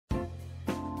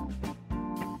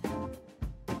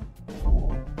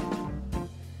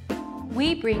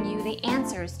we bring you the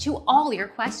answers to all your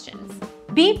questions.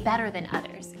 Be better than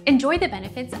others. Enjoy the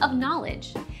benefits of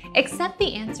knowledge. Accept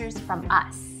the answers from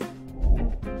us.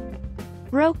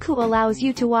 Roku allows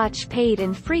you to watch paid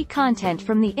and free content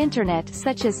from the internet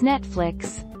such as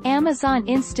Netflix, Amazon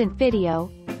Instant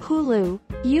Video, Hulu,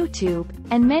 YouTube,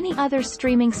 and many other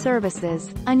streaming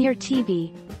services, on your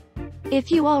TV.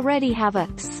 If you already have a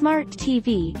smart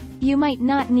TV, you might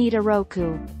not need a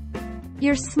Roku.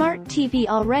 Your smart TV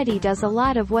already does a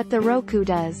lot of what the Roku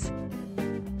does.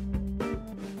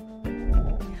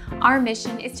 Our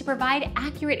mission is to provide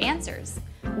accurate answers.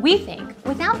 We think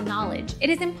without knowledge,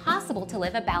 it is impossible to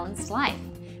live a balanced life.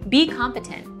 Be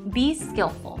competent, be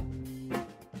skillful.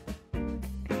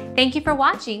 Thank you for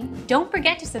watching. Don't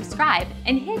forget to subscribe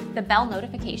and hit the bell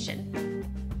notification.